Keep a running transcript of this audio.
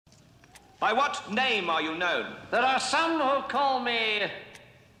By what name are you known? There are some who call me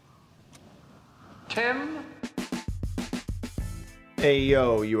Tim. Hey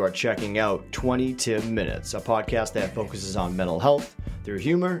yo, you are checking out 20 Tim Minutes, a podcast that focuses on mental health through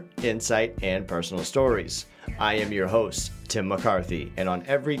humor, insight, and personal stories. I am your host, Tim McCarthy, and on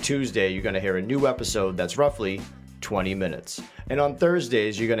every Tuesday you're going to hear a new episode that's roughly 20 minutes. And on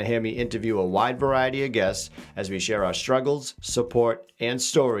Thursdays, you're going to hear me interview a wide variety of guests as we share our struggles, support, and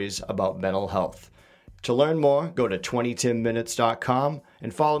stories about mental health. To learn more, go to 20timminutes.com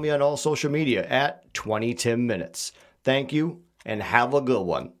and follow me on all social media at 20timminutes. Thank you, and have a good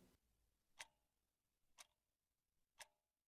one.